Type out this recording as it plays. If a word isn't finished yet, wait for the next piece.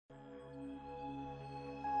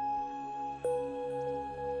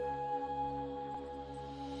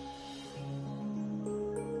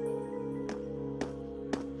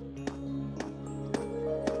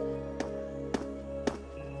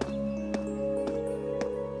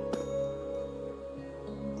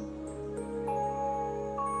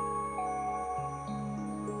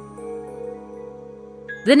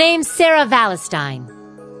The name's Sarah Valestine.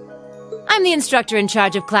 I'm the instructor in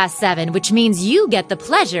charge of Class 7, which means you get the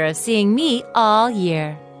pleasure of seeing me all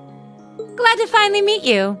year. Glad to finally meet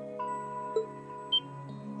you.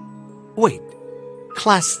 Wait,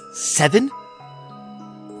 Class 7?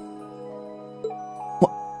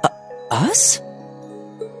 Us?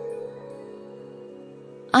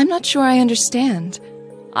 I'm not sure I understand.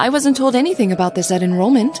 I wasn't told anything about this at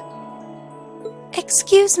enrollment.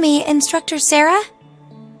 Excuse me, Instructor Sarah?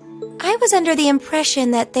 I was under the impression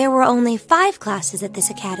that there were only 5 classes at this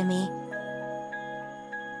academy,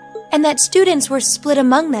 and that students were split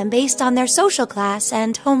among them based on their social class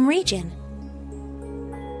and home region.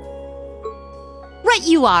 Right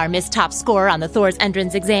you are, Miss Top Scorer on the Thor's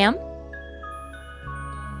entrance exam.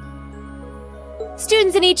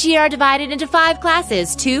 Students in each year are divided into 5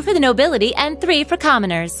 classes, 2 for the nobility and 3 for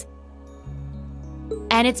commoners.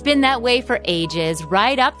 And it's been that way for ages,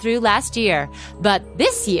 right up through last year. But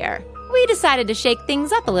this year, we decided to shake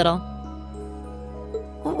things up a little.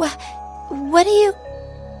 What do you...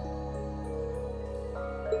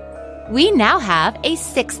 We now have a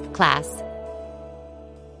 6th class.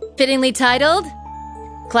 Fittingly titled,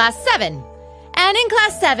 Class 7. And in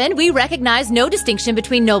Class 7, we recognize no distinction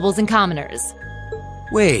between nobles and commoners.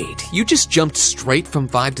 Wait, you just jumped straight from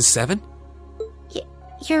 5 to 7?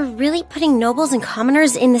 You're really putting nobles and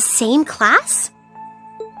commoners in the same class?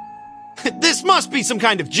 This must be some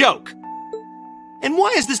kind of joke. And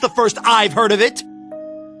why is this the first I've heard of it?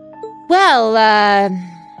 Well,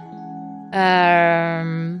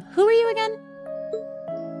 who are you again?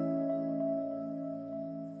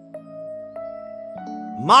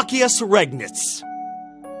 Machias Regnitz.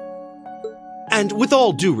 And with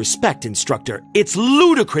all due respect, Instructor, it's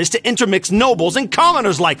ludicrous to intermix nobles and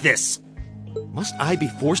commoners like this. Must I be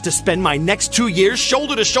forced to spend my next 2 years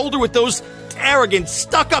shoulder to shoulder with those arrogant,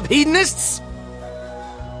 stuck-up hedonists?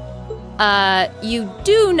 You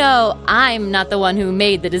do know I'm not the one who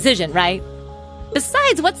made the decision, right?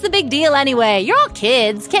 Besides, what's the big deal anyway? You're all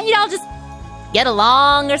kids. Can't you all just get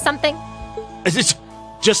along or something?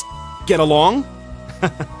 Just get along?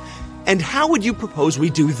 And how would you propose we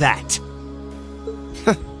do that?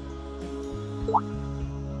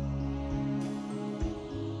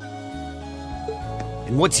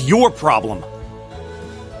 And what's your problem?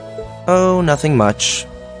 Oh, nothing much.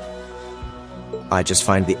 I just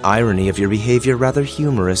find the irony of your behavior rather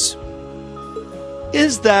humorous.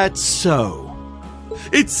 Is that so?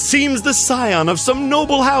 It seems the scion of some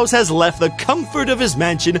noble house has left the comfort of his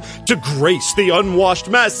mansion to grace the unwashed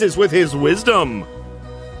masses with his wisdom.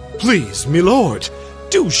 Please, milord,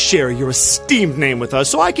 do share your esteemed name with us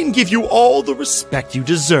so I can give you all the respect you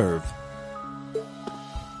deserve.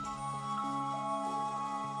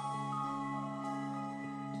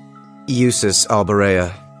 Eustace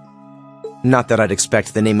Alberea. Not that I'd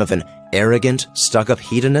expect the name of an arrogant, stuck-up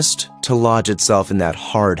hedonist to lodge itself in that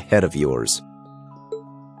hard head of yours.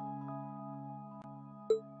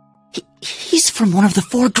 He's from one of the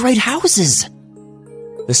 4 great houses.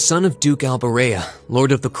 The son of Duke Alberea,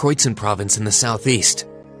 lord of the Kreutzen province in the southeast.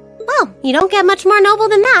 Well, you don't get much more noble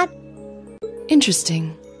than that.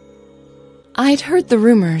 Interesting. I'd heard the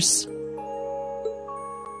rumors.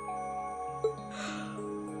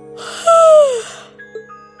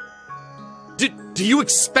 Do you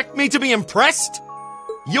expect me to be impressed?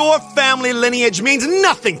 Your family lineage means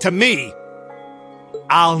nothing to me.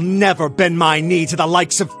 I'll never bend my knee to the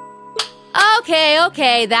likes of...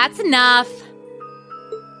 Okay, that's enough.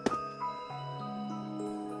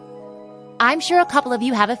 I'm sure a couple of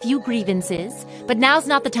you have a few grievances, but now's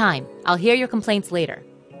not the time. I'll hear your complaints later.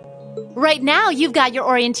 Right now, you've got your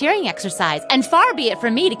orienteering exercise, and far be it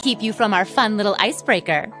from me to keep you from our fun little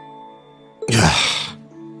icebreaker.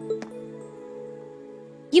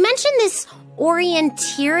 You mentioned this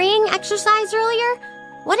orienteering exercise earlier.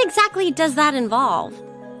 What exactly does that involve?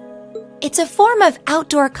 It's a form of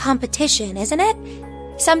outdoor competition, isn't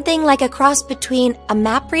it? Something like a cross between a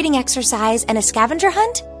map-reading exercise and a scavenger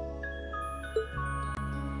hunt?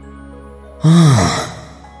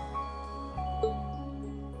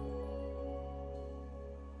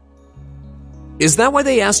 Is that why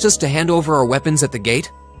they asked us to hand over our weapons at the gate?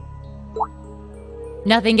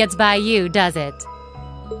 Nothing gets by you, does it?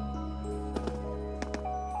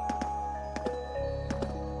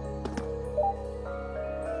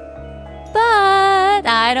 But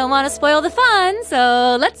I don't want to spoil the fun,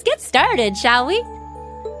 so let's get started, shall we?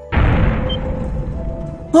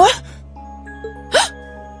 What?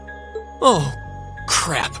 Oh,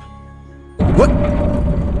 crap. What?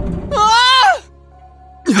 Ah!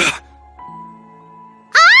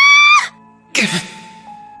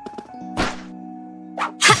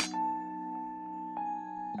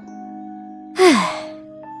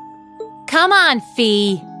 Come on,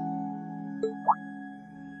 Fee.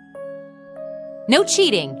 No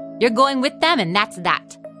cheating. You're going with them and that's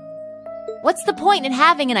that. What's the point in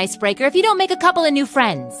having an icebreaker if you don't make a couple of new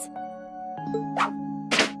friends?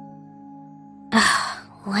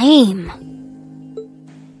 Lame.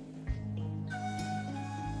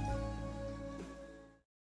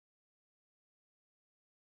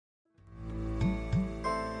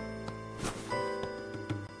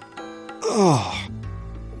 Oh,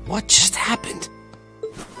 what just happened?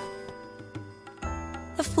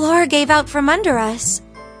 The floor gave out from under us.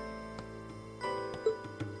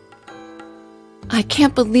 I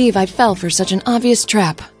can't believe I fell for such an obvious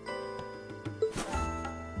trap.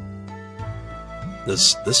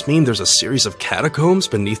 Does this mean there's a series of catacombs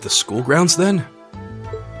beneath the school grounds then?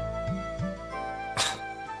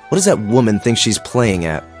 What does that woman think she's playing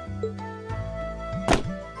at?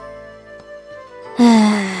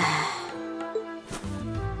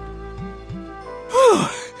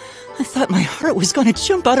 I thought my heart was gonna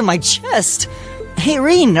jump out of my chest. Hey,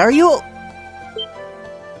 Reen, are you...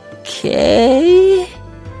 okay?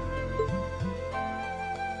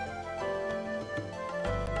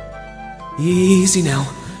 Easy now.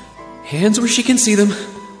 Hands where she can see them.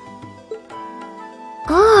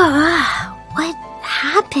 What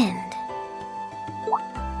happened?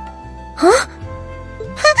 Huh?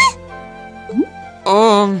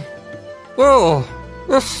 Well,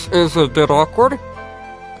 this is a bit awkward.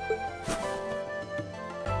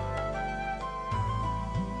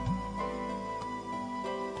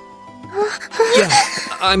 Yeah,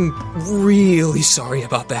 I'm really sorry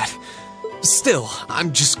about that. Still,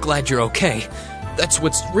 I'm just glad you're okay. That's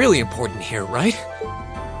what's really important here, right?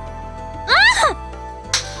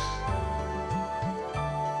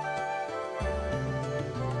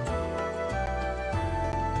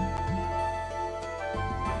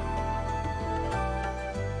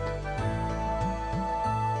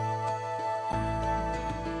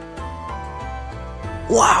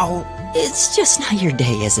 Wow, it's just not your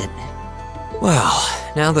day, is it? Well,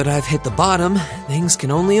 now that I've hit the bottom, things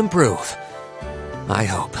can only improve. I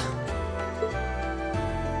hope.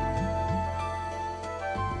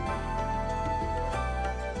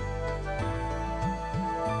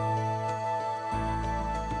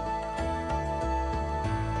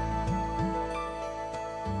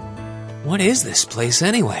 What is this place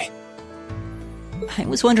anyway? I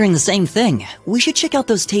was wondering the same thing. We should check out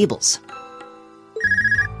those tables.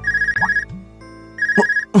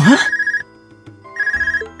 Huh?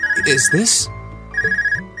 Is this?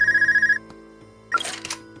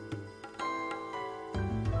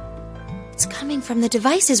 It's coming from the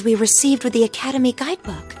devices we received with the Academy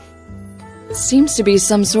guidebook. Seems to be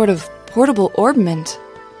some sort of portable orbment.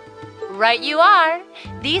 Right you are.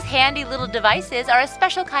 These handy little devices are a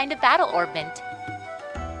special kind of battle orbment.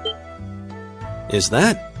 Is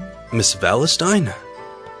that Miss Valentine?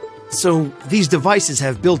 So, these devices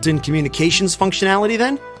have built-in communications functionality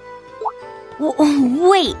then?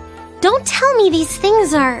 Wait, don't tell me these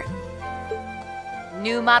things are...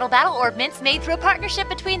 New model battle orbments made through a partnership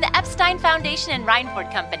between the Epstein Foundation and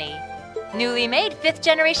Reinford Company. Newly made 5th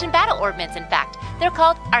generation battle orbments, in fact. They're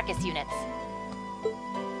called Arcus units.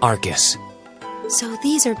 Arcus. So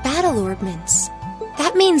these are battle orbments.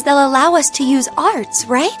 That means they'll allow us to use arts,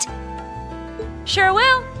 right? Sure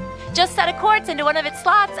will. Just set a quartz into one of its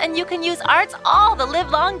slots and you can use arts all the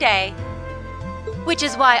livelong day. Which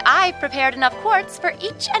is why I've prepared enough quartz for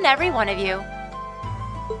each and every one of you.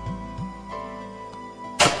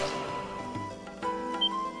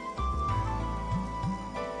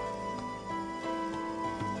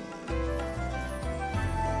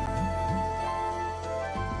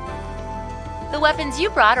 The weapons you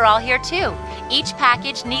brought are all here too, each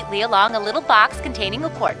packaged neatly along a little box containing a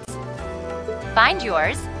quartz. Find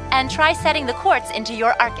yours and try setting the quartz into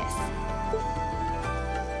your Arcus.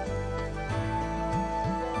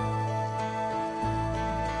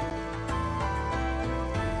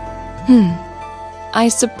 I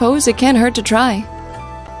suppose it can't hurt to try.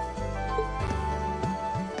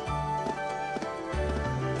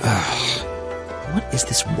 What is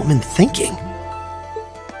this woman thinking?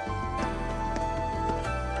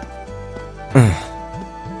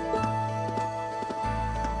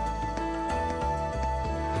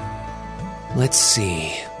 Let's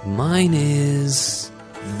see. Mine is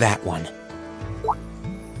that one.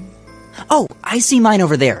 Oh, I see mine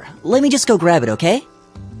over there. Let me just go grab it, okay?